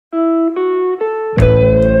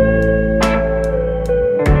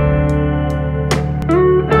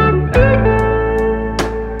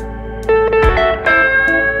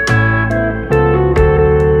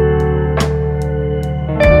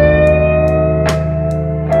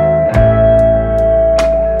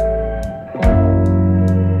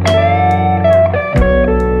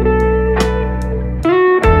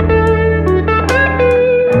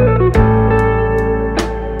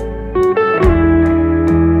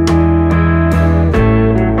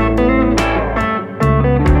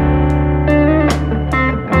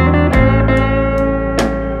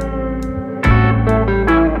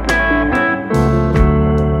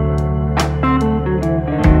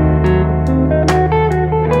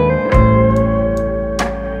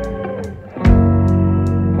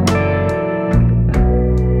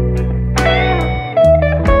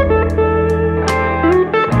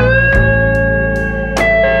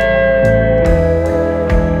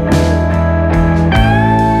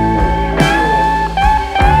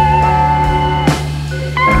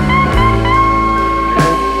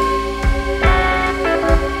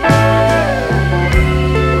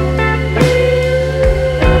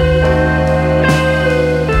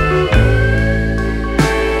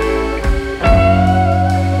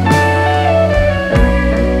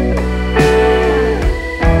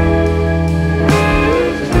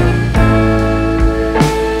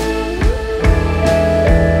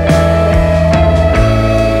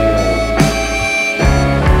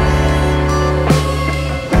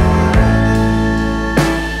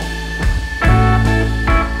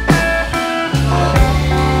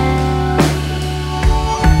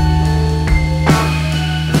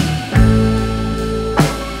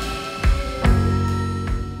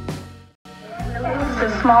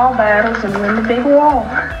small battles and win the big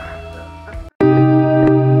war.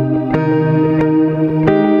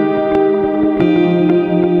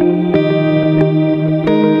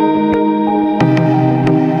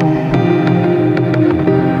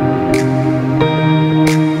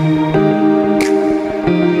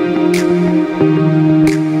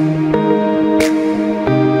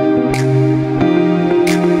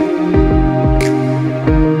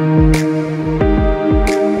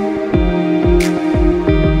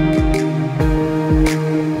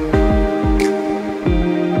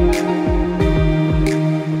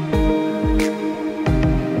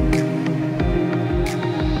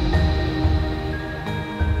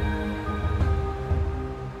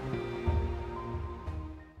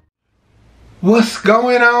 What's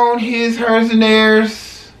going on, his, hers, and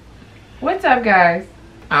theirs? What's up, guys?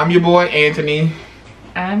 I'm your boy, Anthony.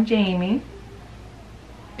 I'm Jamie.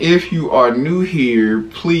 If you are new here,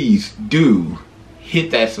 please do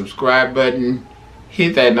hit that subscribe button,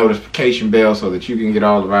 hit that notification bell so that you can get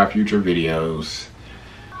all of our future videos.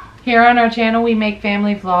 Here on our channel, we make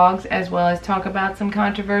family vlogs as well as talk about some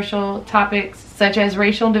controversial topics such as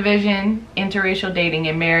racial division, interracial dating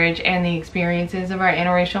and marriage, and the experiences of our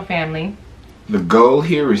interracial family. The goal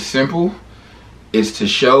here is simple. It's to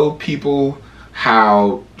show people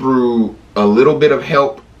how through a little bit of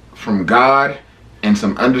help from God and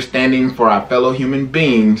some understanding for our fellow human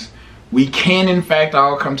beings, we can in fact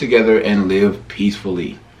all come together and live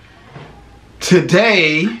peacefully.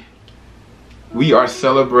 Today, we are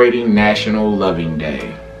celebrating National Loving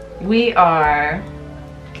Day. We are.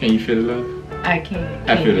 Can you feel the love? I can.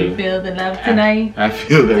 I feel you feel the love tonight? I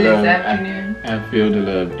feel the love. This afternoon? I feel the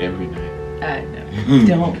love every night. No,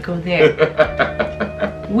 don't go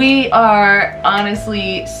there. We are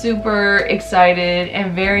honestly super excited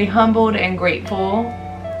and very humbled and grateful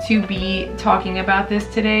to be talking about this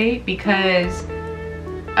today, because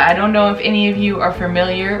I don't know if any of you are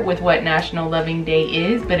familiar with what National Loving Day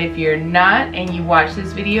is, but if you're not and you watch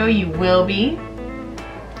this video, you will be.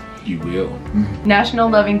 You will. National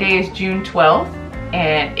Loving Day is June 12th,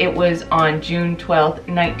 and it was on June 12th,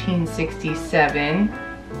 1967.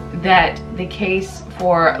 that the case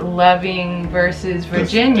for Loving versus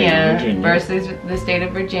Virginia versus the state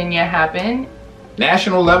of Virginia happened.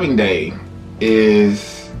 National Loving Day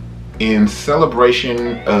is in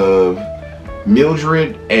celebration of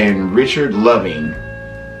Mildred and Richard Loving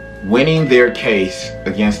winning their case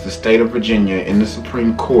against the state of Virginia in the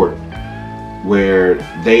Supreme Court, where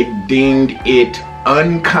they deemed it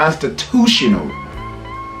unconstitutional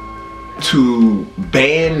to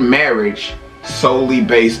ban marriage solely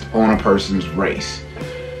based on a person's race.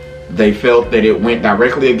 They felt that it went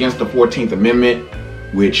directly against the 14th Amendment,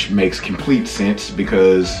 which makes complete sense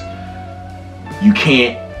because you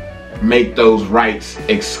can't make those rights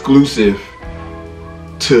exclusive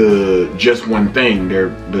to just one thing.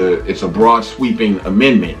 It's a broad sweeping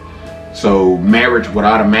amendment, so marriage would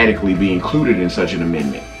automatically be included in such an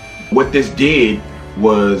amendment. What this did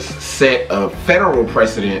was set a federal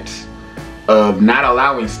precedent of not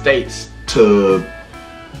allowing states to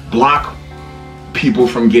block people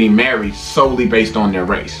from getting married solely based on their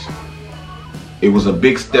race. It was a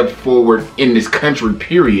big step forward in this country,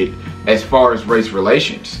 period, as far as race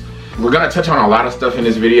relations. We're gonna touch on a lot of stuff in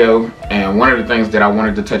this video, and one of the things that I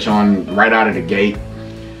wanted to touch on right out of the gate,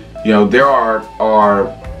 you know, there are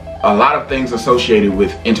a lot of things associated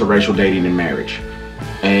with interracial dating and marriage,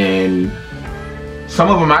 and some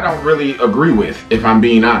of them I don't really agree with, if I'm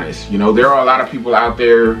being honest. You know, there are a lot of people out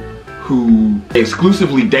there who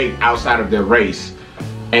exclusively date outside of their race,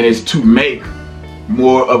 and it's to make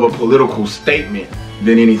more of a political statement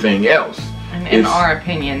than anything else. And in our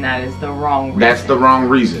opinion, that is the wrong reason. That's the wrong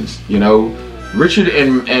reasons. You know, Richard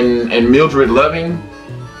and Mildred Loving,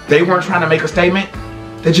 they weren't trying to make a statement,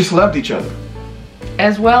 they just loved each other.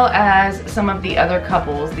 As well as some of the other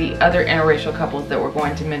couples, the other interracial couples that we're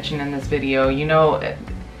going to mention in this video. You know,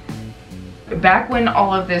 back when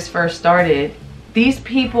all of this first started, these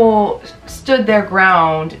people stood their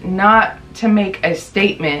ground not to make a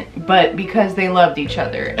statement, but because they loved each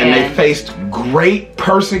other. And they faced great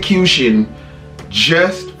persecution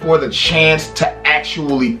just for the chance to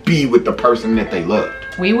actually be with the person that they loved.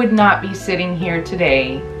 We would not be sitting here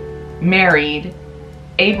today, married,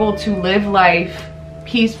 able to live life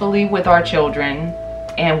peacefully with our children,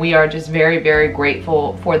 and we are just very, very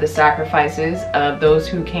grateful for the sacrifices of those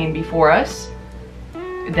who came before us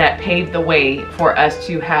that paved the way for us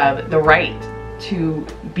to have the right to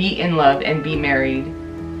be in love and be married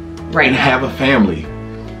right and now. Have a family.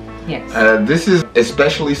 Yes. This is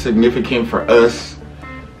especially significant for us,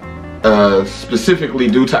 specifically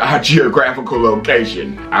due to our geographical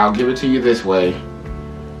location. I'll give it to you this way.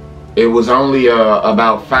 It was only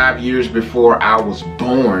about 5 years before I was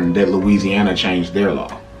born that Louisiana changed their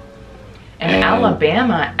law. And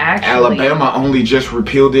Alabama Alabama only just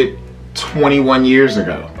repealed it 21 years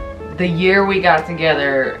ago. The year we got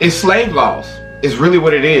together. It's slave laws. It's really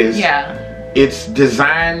what it is. Yeah. It's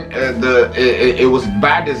designed, it was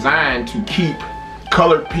by design to keep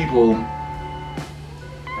colored people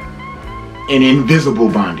in invisible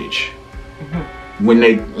bondage. When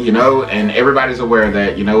they, you know, and everybody's aware of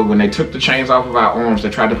that, you know, when they took the chains off of our arms, they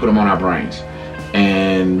tried to put them on our brains.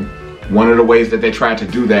 And one of the ways that they tried to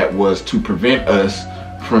do that was to prevent us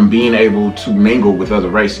from being able to mingle with other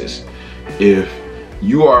races. If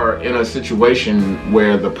you are in a situation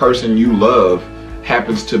where the person you love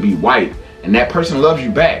happens to be white and that person loves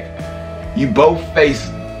you back, you both face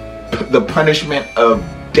the punishment of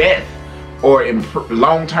death or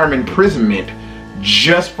long-term imprisonment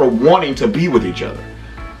just for wanting to be with each other.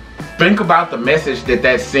 Think about the message that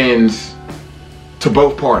that sends to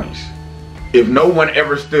both parties. If no one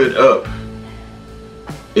ever stood up,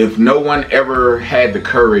 if no one ever had the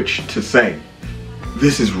courage to say,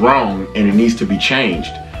 this is wrong and it needs to be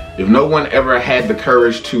changed, if no one ever had the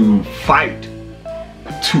courage to fight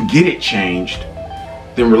to get it changed,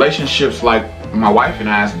 then relationships like my wife and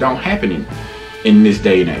I's don't happen in this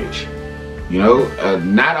day and age. You know,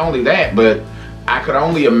 not only that, but I could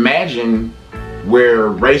only imagine where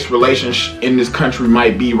race relations in this country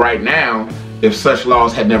might be right now if such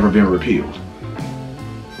laws had never been repealed.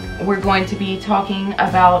 We're going to be talking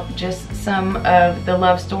about just some of the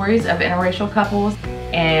love stories of interracial couples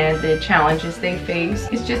and the challenges they face.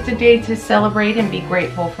 It's just a day to celebrate and be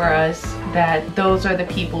grateful for us that those are the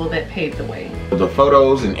people that paved the way. The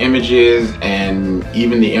photos and images and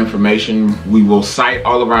even the information, we will cite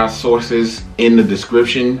all of our sources in the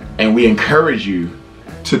description, and we encourage you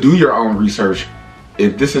to do your own research.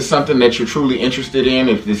 If this is something that you're truly interested in,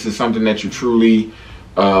 if this is something that you truly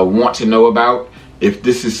want to know about, if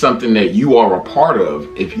this is something that you are a part of,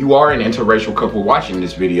 if you are an interracial couple watching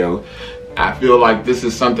this video, I feel like this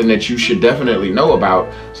is something that you should definitely know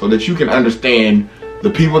about so that you can understand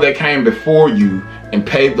the people that came before you and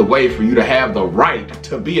paved the way for you to have the right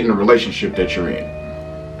to be in the relationship that you're in.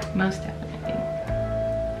 Most definitely.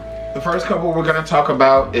 The first couple we're going to talk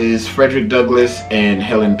about is Frederick Douglass and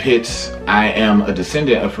Helen Pitts. I am a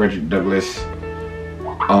descendant of Frederick Douglass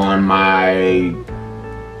on my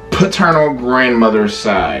paternal grandmother's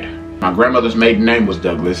side. My grandmother's maiden name was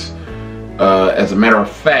Douglass. As a matter of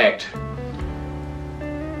fact,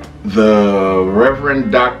 the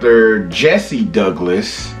Reverend Dr. Jesse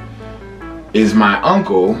Douglass is my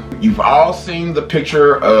uncle. You've all seen the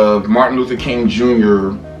picture of Martin Luther King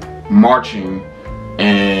Jr. marching,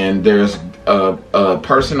 and there's a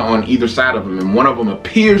person on either side of him, and one of them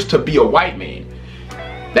appears to be a white man.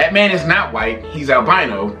 That man is not white, he's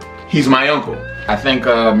albino, he's my uncle. I think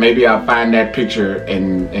maybe I'll find that picture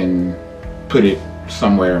and put it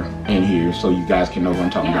somewhere in here so you guys can know what I'm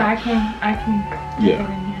talking about. I can yeah.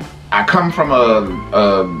 put it in here. I come from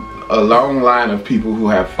a long line of people who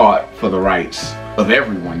have fought for the rights of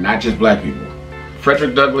everyone, not just black people.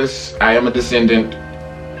 Frederick Douglass, I am a descendant,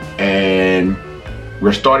 and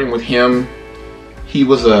we're starting with him. He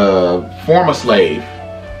was a former slave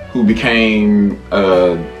who became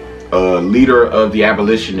a leader of the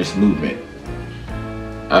abolitionist movement.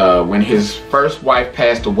 When his first wife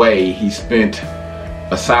passed away, he spent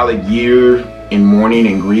a solid year in mourning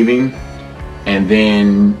and grieving, and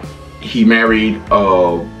then he married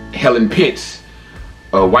Helen Pitts,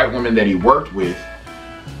 a white woman that he worked with,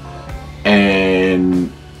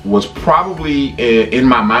 and was probably, in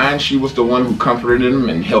my mind, she was the one who comforted him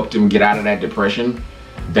and helped him get out of that depression.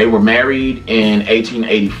 They were married in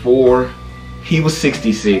 1884. He was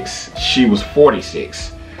 66, she was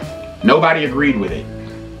 46. Nobody agreed with it.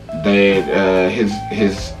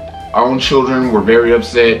 His own children were very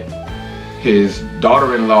upset. His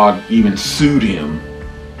daughter-in-law even sued him.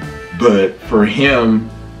 But for him,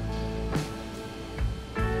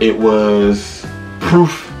 it was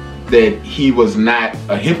proof that he was not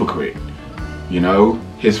a hypocrite. You know,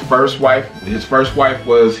 his first wife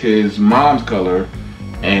was his mom's color,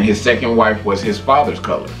 and his second wife was his father's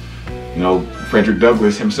color. You know, Frederick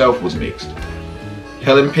Douglass himself was mixed.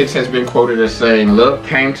 Helen Pitts has been quoted as saying, "Love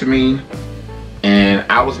came to me, and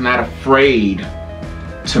I was not afraid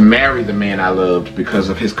to marry the man I loved because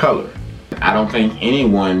of his color." I don't think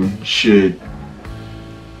anyone should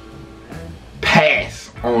pass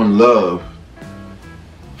on love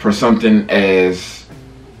for something as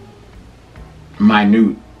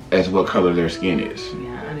minute as what color their skin is.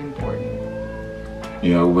 Yeah, unimportant.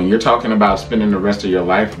 You know, when you're talking about spending the rest of your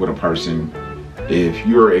life with a person, if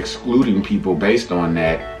you're excluding people based on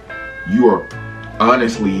that, you are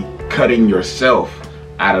honestly cutting yourself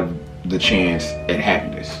out of the chance at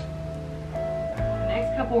happiness. The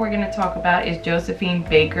next couple we're going to talk about is Josephine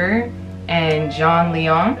Baker and John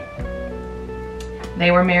Leon.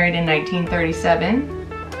 They were married in 1937.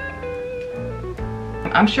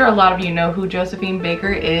 I'm sure a lot of you know who Josephine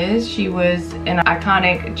Baker is. She was an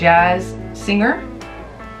iconic jazz singer,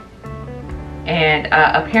 and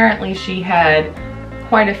apparently she had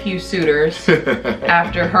quite a few suitors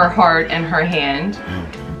after her heart and her hand.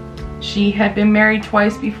 She had been married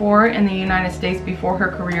twice before in the United States before her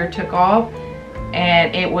career took off,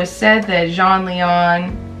 and it was said that Jean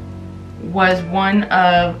Leon was one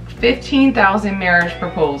of 15,000 marriage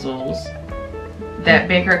proposals that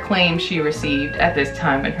Baker claimed she received at this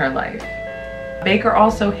time in her life. Baker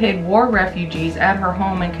also hid war refugees at her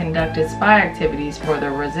home and conducted spy activities for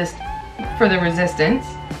the resistance.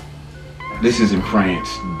 This is in France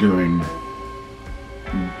during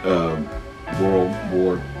World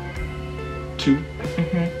War II.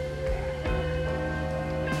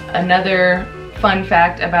 Another fun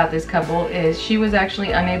fact about this couple is she was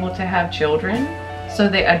actually unable to have children. So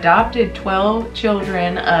they adopted 12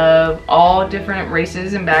 children of all different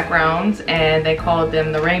races and backgrounds, and they called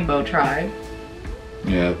them the Rainbow Tribe.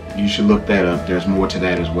 Yeah, you should look that up. There's more to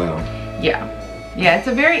that as well. Yeah, it's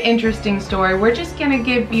a very interesting story. We're just going to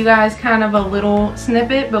give you guys kind of a little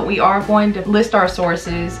snippet, but we are going to list our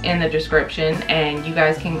sources in the description, and you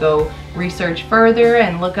guys can go research further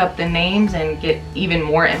and look up the names and get even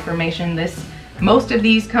more information. Most of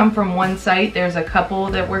these come from one site. There's a couple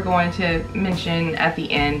that we're going to mention at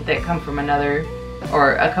the end that come from another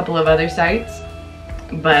or a couple of other sites.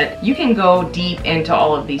 But you can go deep into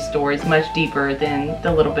all of these stories, much deeper than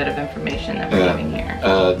the little bit of information that we're giving here.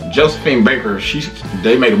 Josephine Baker,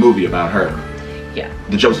 they made a movie about her. Yeah.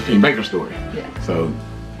 The Josephine Baker story. Yeah. So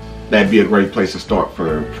that'd be a great place to start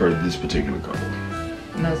for this particular couple.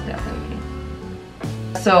 Most definitely.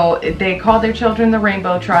 So they called their children the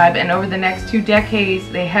Rainbow Tribe, and over the next 2 decades,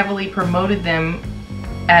 they heavily promoted them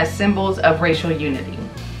as symbols of racial unity.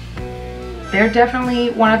 They're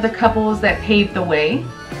definitely one of the couples that paved the way.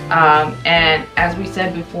 And as we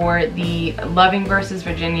said before, the Loving versus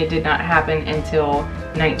Virginia did not happen until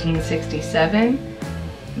 1967.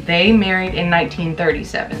 They married in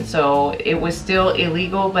 1937, so it was still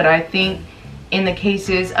illegal, but I think in the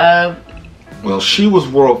cases of... Well, she was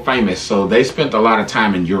world famous, so they spent a lot of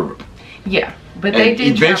time in Europe. Yeah, but they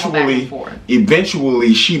did travel back and forth.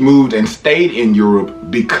 Eventually, she moved and stayed in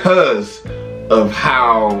Europe because of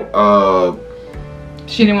how...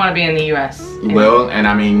 she didn't want to be in the U.S. Well, and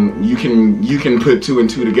I mean, you can put 2 and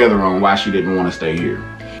 2 together on why she didn't want to stay here.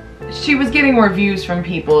 She was getting reviews from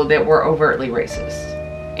people that were overtly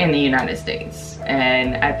racist in the United States,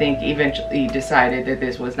 and I think eventually decided that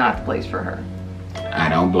this was not the place for her. I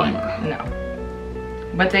don't blame her. No.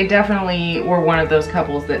 But they definitely were one of those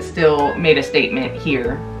couples that still made a statement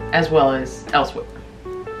here as well as elsewhere.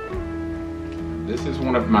 This is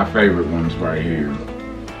one of my favorite ones right here.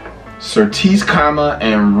 Surtees Kama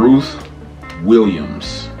and Ruth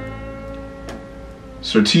Williams.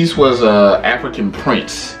 Surtees was an African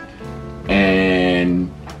prince,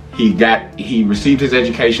 and he received his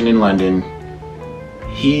education in London.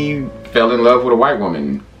 He fell in love with a white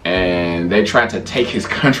woman, and they tried to take his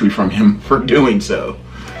country from him for doing so.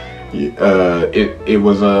 It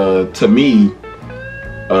was to me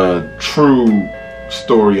a true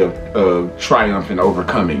story of triumph and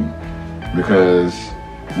overcoming, because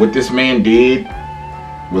what this man did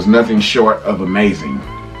was nothing short of amazing.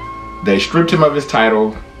 They stripped him of his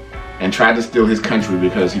title and tried to steal his country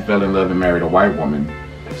because he fell in love and married a white woman.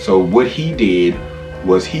 So what he did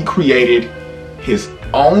was he created his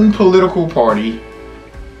own political party,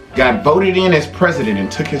 got voted in as president, and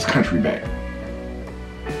took his country back,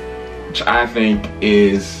 which I think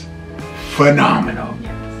is phenomenal.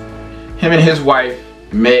 Him and his wife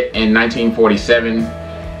met in 1947.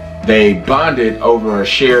 They bonded over a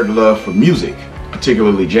shared love for music,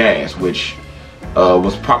 particularly jazz, which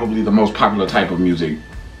was probably the most popular type of music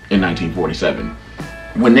in 1947.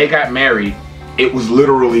 When they got married, it was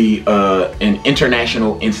literally an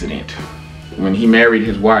international incident. When he married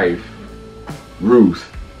his wife, Ruth,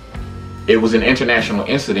 it was an international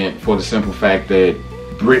incident for the simple fact that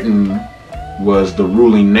Britain was the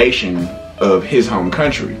ruling nation of his home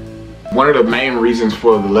country. One of the main reasons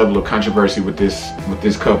for the level of controversy with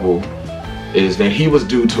this couple is that he was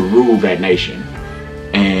due to rule that nation,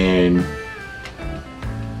 and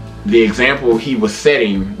the example he was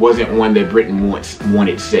setting wasn't one that Britain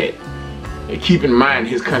wanted set. And keep in mind,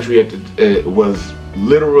 his country was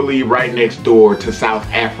literally right next door to South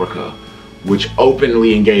Africa, which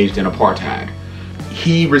openly engaged in apartheid.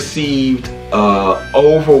 he received an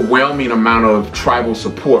overwhelming amount of tribal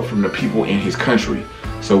support from the people in his country.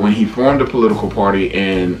 So when he formed a political party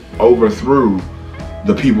and overthrew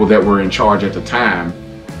the people that were in charge at the time,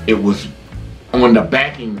 it was on the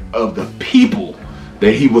backing of the people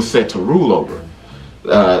that he was set to rule over.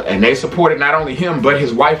 And they supported not only him, but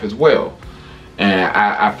his wife as well. And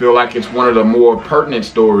I feel like it's one of the more pertinent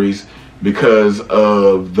stories because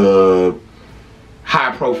of the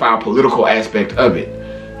high-profile political aspect of it,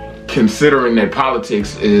 considering that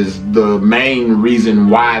politics is the main reason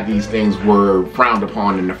why these things were frowned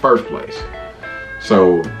upon in the first place.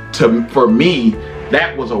 So for me,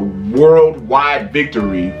 that was a worldwide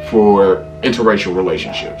victory for interracial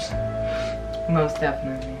relationships. Most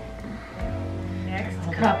definitely. Next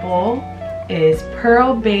couple is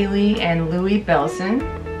Pearl Bailey and Louis Belson.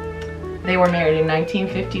 They were married in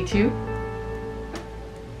 1952.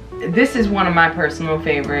 This is one of my personal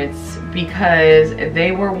favorites because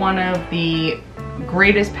they were one of the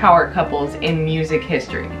greatest power couples in music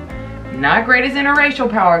history. Not greatest interracial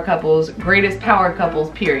power couples, greatest power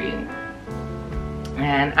couples, period.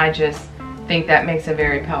 And I just think that makes a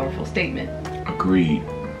very powerful statement. Agreed.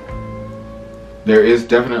 There is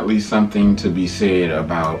definitely something to be said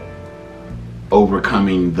about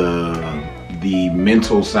overcoming the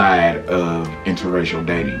mental side of interracial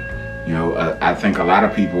dating. You know, I think a lot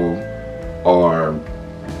of people are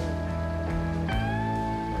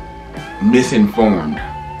misinformed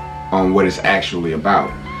on what it's actually about.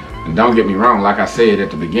 And don't get me wrong, like I said at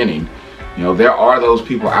the beginning, you know, there are those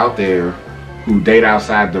people out there who date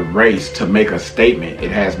outside the race to make a statement.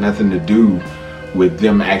 It has nothing to do with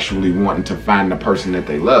them actually wanting to find the person that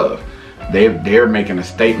they love. They're making a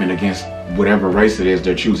statement against whatever race it is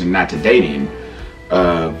they're choosing not to date in.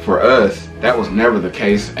 For us, that was never the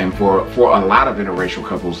case, and for a lot of interracial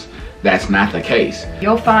couples, that's not the case.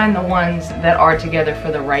 You'll find the ones that are together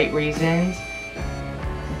for the right reasons,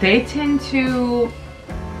 they tend to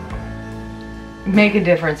make a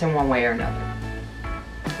difference in one way or another.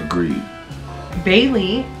 Agreed.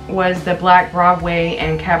 Bailey was the Black Broadway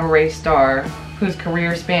and cabaret star whose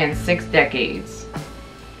career spanned 6 decades.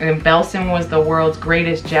 And Belson was the world's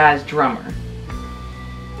greatest jazz drummer.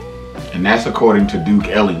 And that's according to Duke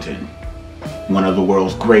Ellington, one of the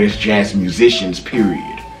world's greatest jazz musicians,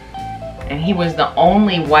 period. And he was the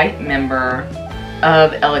only white member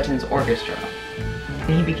of Ellington's orchestra.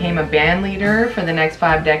 And he became a band leader for the next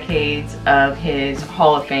 5 decades of his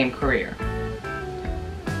Hall of Fame career.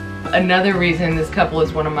 Another reason this couple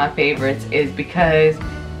is one of my favorites is because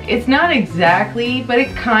it's not exactly, but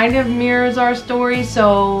it kind of mirrors our story.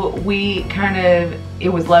 So it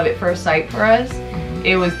was love at first sight for us.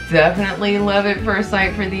 It was definitely love at first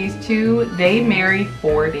sight for these two. They married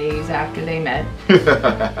 4 days after they met.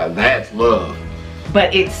 That's love.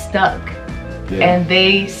 But it stuck. Yeah. And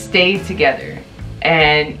they stayed together.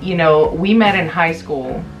 And, you know, we met in high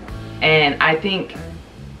school. And I think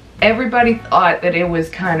everybody thought that it was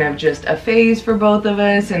kind of just a phase for both of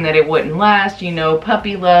us and that it wouldn't last. You know,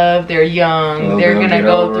 puppy love, they're young, they're gonna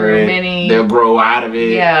go through many. They'll grow out of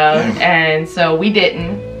it. Yeah, and so we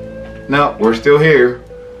didn't. No, we're still here.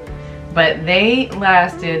 But they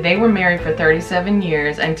were married for 37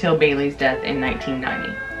 years until Bailey's death in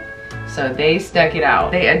 1990. So they stuck it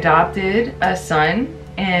out. They adopted a son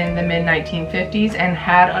in the mid-1950s and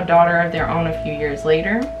had a daughter of their own a few years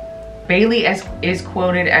later. Bailey is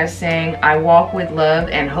quoted as saying, "I walk with love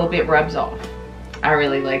and hope it rubs off." I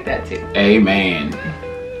really like that too. Amen.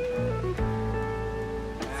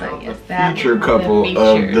 So yes, that feature couple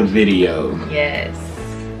of the video. Yes.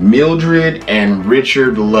 Mildred and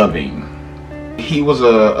Richard Loving. He was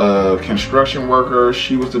a construction worker.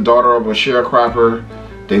 She was the daughter of a sharecropper.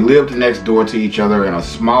 They lived next door to each other in a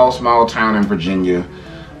small town in Virginia.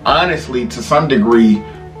 Honestly, to some degree,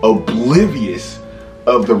 oblivious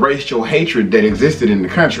of the racial hatred that existed in the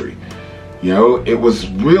country. You know, it was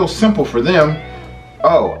real simple for them.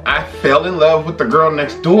 Oh, I fell in love with the girl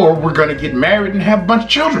next door. We're gonna get married and have a bunch of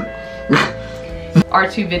children. Our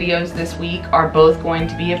 2 videos this week are both going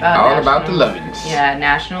to be about about the Lovings. Yeah,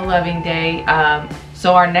 National Loving Day.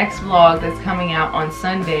 So our next vlog that's coming out on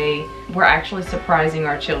Sunday, we're actually surprising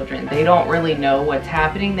our children. They don't really know what's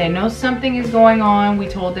happening. They know something is going on. We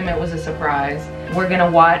told them it was a surprise. We're gonna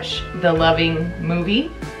watch the Loving movie,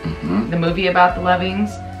 the movie about the Lovings.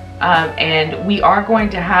 And we are going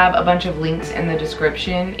to have a bunch of links in the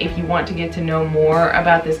description if you want to get to know more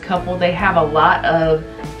about this couple. They have a lot of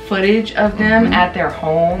footage of them at their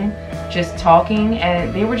home just talking,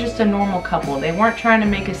 and they were just a normal couple. They weren't trying to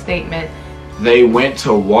make a statement. They went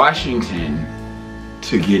to Washington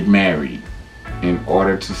to get married in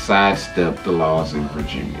order to sidestep the laws in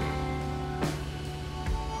Virginia.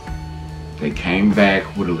 They came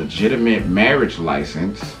back with a legitimate marriage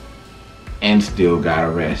license and still got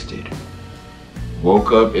arrested.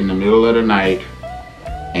 Woke up in the middle of the night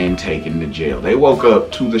and taken to jail. They woke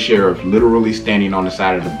up to the sheriff literally standing on the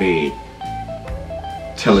side of the bed,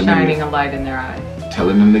 shining a light in their eyes,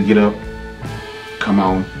 telling them to get up, come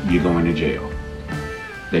on, you're going to jail.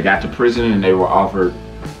 They got to prison and they were offered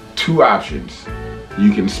two options.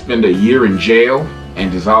 You can spend a year in jail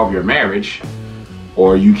and dissolve your marriage,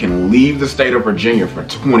 or you can leave the state of Virginia for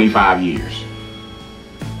 25 years.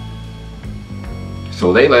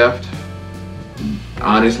 So they left,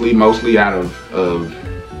 honestly, mostly out of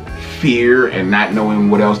fear and not knowing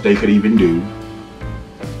what else they could even do.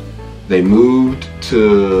 They moved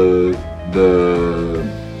to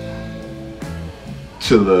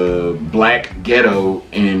the black ghetto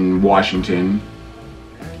in Washington,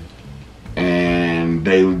 and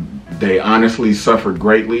they honestly suffered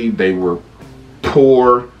greatly. They were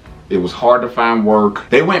poor. It was hard to find work.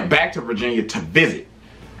 They went back to Virginia to visit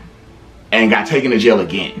and got taken to jail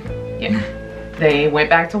again. Yeah. They went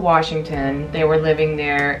back to Washington. They were living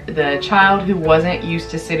there. The child who wasn't used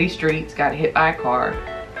to city streets got hit by a car,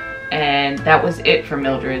 and that was it for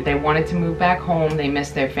Mildred. They wanted to move back home. They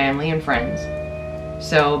missed their family and friends.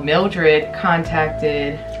 So Mildred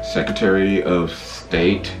contacted Secretary of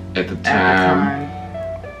State at the time,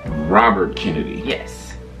 Robert Kennedy. Yes.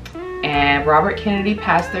 And Robert Kennedy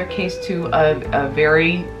passed their case to a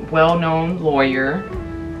very well-known lawyer,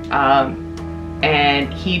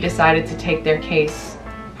 and he decided to take their case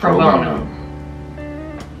pro bono.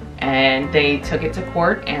 And they took it to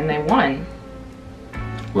court and they won.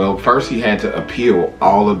 Well, first he had to appeal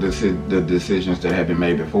all of the decisions that had been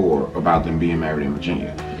made before about them being married in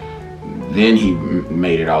Virginia. Then he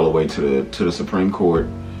made it all the way to the Supreme Court,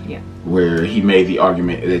 yeah, where he made the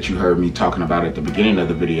argument that you heard me talking about at the beginning of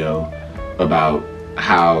the video about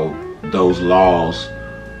how those laws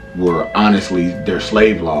were honestly, they're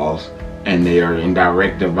slave laws and they are in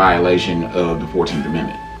direct violation of the 14th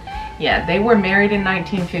Amendment. Yeah, they were married in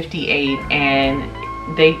 1958 and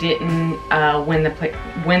they didn't win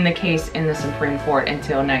the case in the Supreme Court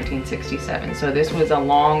until 1967. So this was a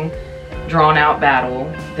long, drawn-out battle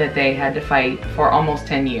that they had to fight for almost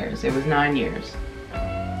 10 years. It was 9 years.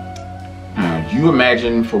 Now, you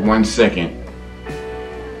imagine for 1 second,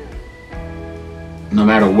 no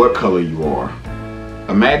matter what color you are,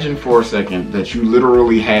 imagine for a second that you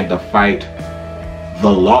literally had to fight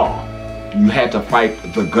the law. You had to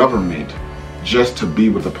fight the government just to be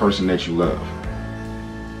with the person that you love.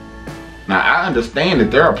 Now, I understand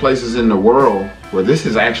that there are places in the world where this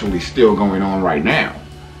is actually still going on right now.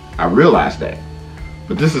 I realize that.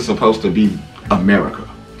 But this is supposed to be America.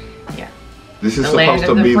 Yeah. This is supposed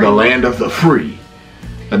to be the land of the free.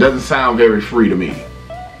 That doesn't sound very free to me.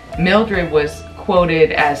 Mildred was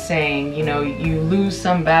quoted as saying, you know, you lose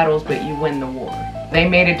some battles, but you win the war. They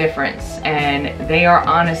made a difference, and they are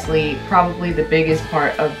honestly probably the biggest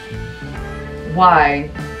part of why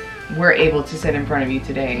we're able to sit in front of you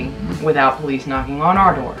today without police knocking on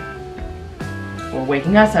our door or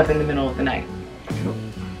waking us up in the middle of the night.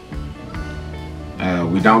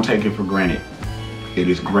 We don't take it for granted. It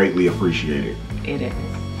is greatly appreciated. It is.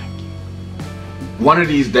 One of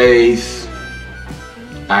these days,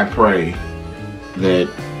 I pray that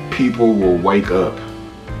people will wake up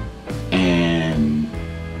and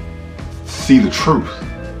see the truth.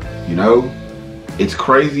 You know, it's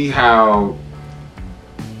crazy how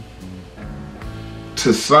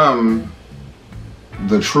to some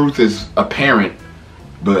the truth is apparent,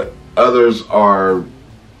 but others are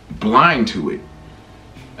blind to it.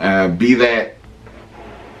 Be that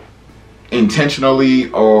intentionally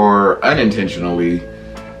or unintentionally.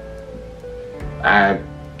 I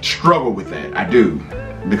struggle with that. I do,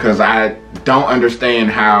 because I don't understand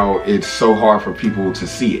how it's so hard for people to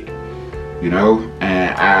see it, you know.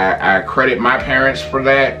 And I credit my parents for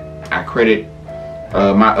that. I credit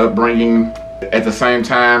my upbringing. At the same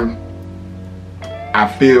time, I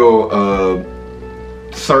feel a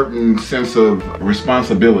certain sense of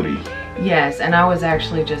responsibility. Yes, and I was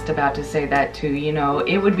actually just about to say that too. You know,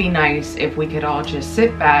 it would be nice if we could all just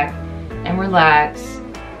sit back and relax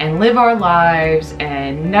and live our lives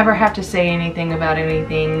and never have to say anything about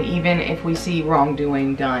anything, even if we see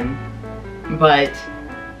wrongdoing done. But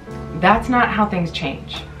that's not how things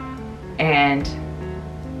change. And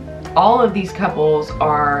all of these couples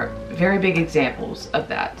are very big examples of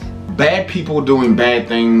that. Bad people doing bad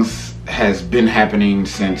things has been happening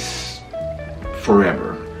since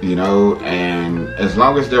forever, you know, and as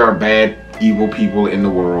long as there are bad, evil people in the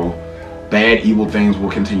world, bad, evil things will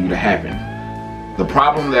continue to happen. The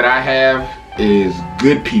problem that I have is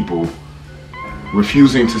good people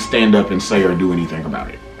refusing to stand up and say or do anything about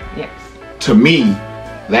it. Yes. To me,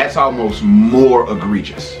 that's almost more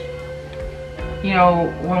egregious. You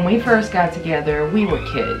know, when we first got together, we were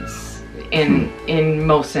kids in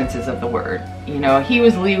most senses of the word. You know, he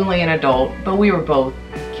was legally an adult, but we were both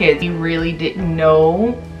kids. We really didn't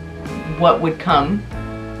know what would come.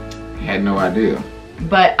 Had no idea.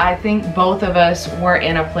 But I think both of us were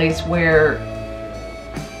in a place where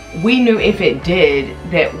we knew if it did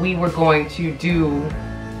that we were going to do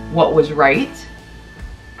what was right.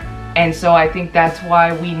 And so I think that's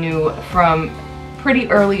why we knew from pretty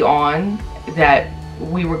early on that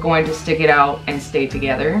we were going to stick it out and stay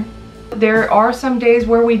together. There are some days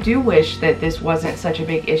where we do wish that this wasn't such a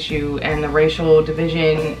big issue and the racial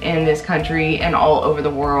division in this country and all over the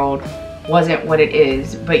world wasn't what it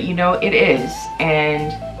is, but you know, it is.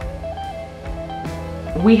 And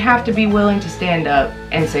we have to be willing to stand up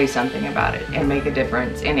and say something about it and make a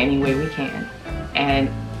difference in any way we can. And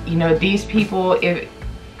you know, these people,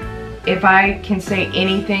 if I can say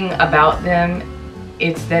anything about them,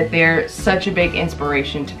 it's that they're such a big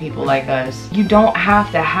inspiration to people like us. You don't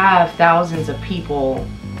have to have thousands of people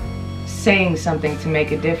saying something to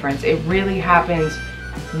make a difference. It really happens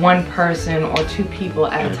one person or two people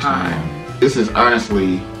at a time. This is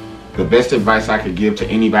honestly the best advice I could give to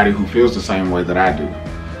anybody who feels the same way that I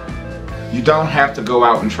do. You don't have to go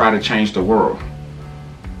out and try to change the world.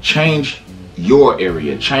 Change your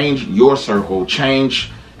area, change your circle, change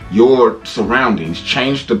your surroundings,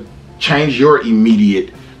 change your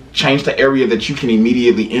immediate, change the area that you can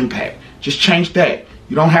immediately impact. Just change that.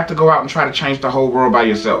 You don't have to go out and try to change the whole world by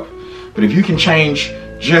yourself. But if you can change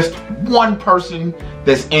just one person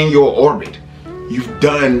that's in your orbit, you've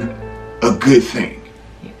done a good thing.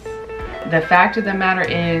 Yes. The fact of the matter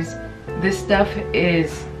is, this stuff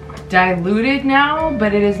is diluted now,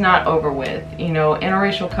 but it is not over with. You know,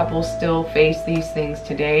 interracial couples still face these things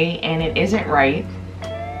today, and it isn't right.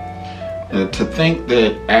 To think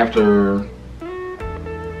that after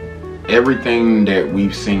everything that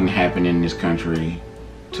we've seen happen in this country,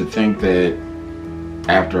 to think that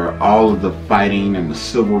after all of the fighting and the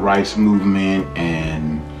civil rights movement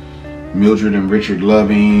and Mildred and Richard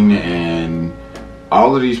Loving and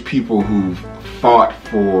all of these people who've fought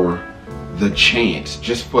for the chance,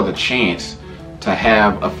 just for the chance to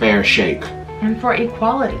have a fair shake. And for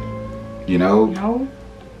equality. You know?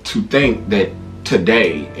 To think that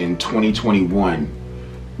today in 2021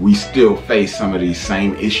 we still face some of these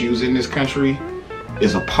same issues in this country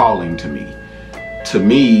is appalling to me. To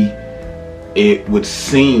me, it would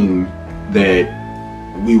seem that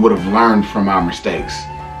we would have learned from our mistakes.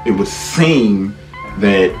 It would seem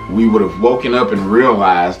that we would have woken up and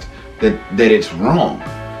realized that it's wrong.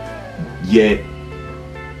 Yet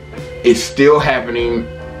it's still happening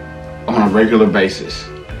on a regular basis.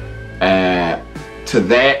 To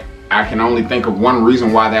that, I can only think of one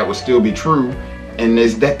reason why that would still be true, and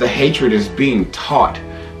is that the hatred is being taught.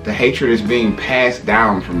 The hatred is being passed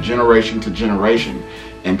down from generation to generation,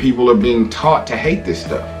 and people are being taught to hate this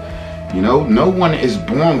stuff. You know, no one is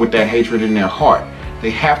born with that hatred in their heart.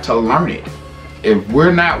 They have to learn it. If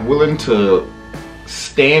we're not willing to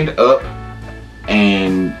stand up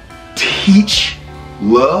and teach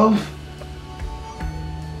love,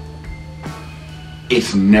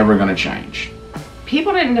 it's never gonna change.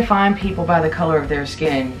 People didn't define people by the color of their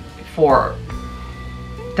skin for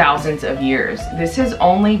thousands of years. This has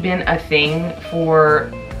only been a thing for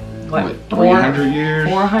what 300 years?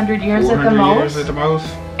 400 years 400 at the most. Years at the most.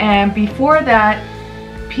 And before that,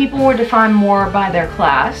 people were defined more by their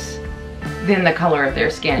class than the color of their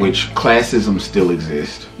skin. Which classism still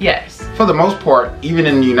exists. Yes. For the most part, even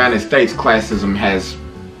in the United States, classism has,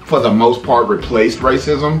 for the most part, replaced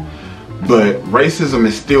racism. But racism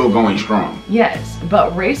is still going strong. Yes,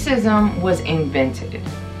 but racism was invented.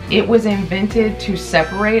 It was invented to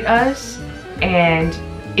separate us, and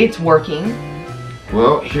it's working.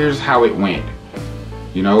 Well, here's how it went.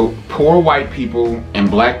 You know, poor white people and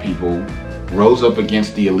black people rose up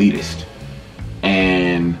against the elitist.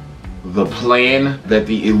 And the plan that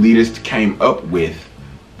the elitist came up with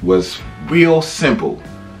was real simple.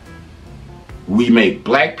 We make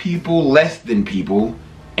black people less than people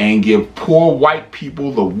and give poor white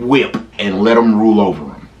people the whip and let them rule over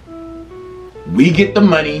them. We get the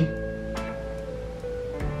money,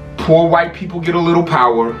 poor white people get a little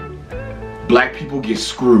power, black people get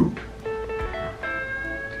screwed.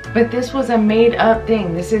 But this was a made-up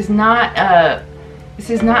thing. This is not a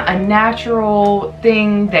natural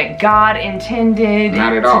thing that God intended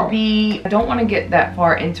to be. I don't want to get that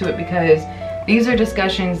far into it because these are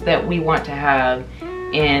discussions that we want to have,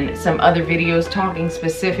 in some other videos talking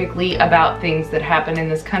specifically about things that happen in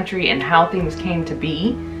this country and how things came to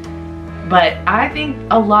be. But I think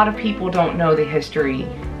a lot of people don't know the history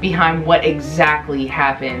behind what exactly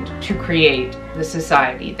happened to create the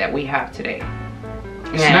society that we have today.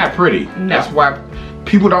 It's not pretty. No. That's why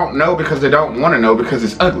people don't know, because they don't want to know, because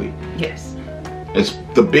it's ugly. Yes. It's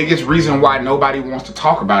the biggest reason why nobody wants to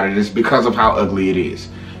talk about it, is because of how ugly it is.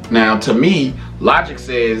 Now, to me, logic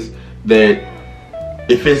says that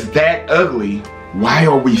if it's that ugly, why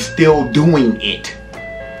are we still doing it?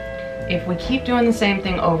 If we keep doing the same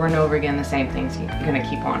thing over and over again, the same thing's gonna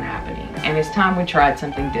keep on happening. And it's time we tried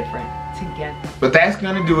something different together. But that's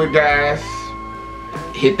gonna do it, guys.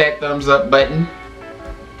 Hit that thumbs up button.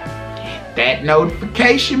 Hit that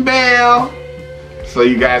notification bell so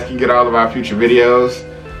you guys can get all of our future videos.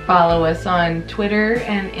 Follow us on Twitter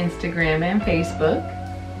and Instagram and Facebook.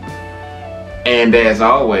 And as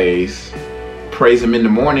always, praise Him in the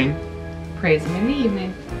morning. Praise Him in the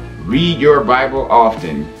evening. Read your Bible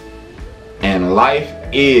often. And life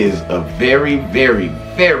is a very, very,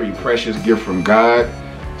 very precious gift from God.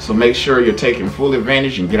 So make sure you're taking full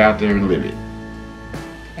advantage and get out there and live it.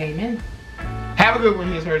 Amen. Have a good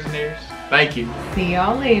one, His, Hers, and Theirs. Thank you. See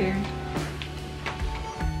y'all later.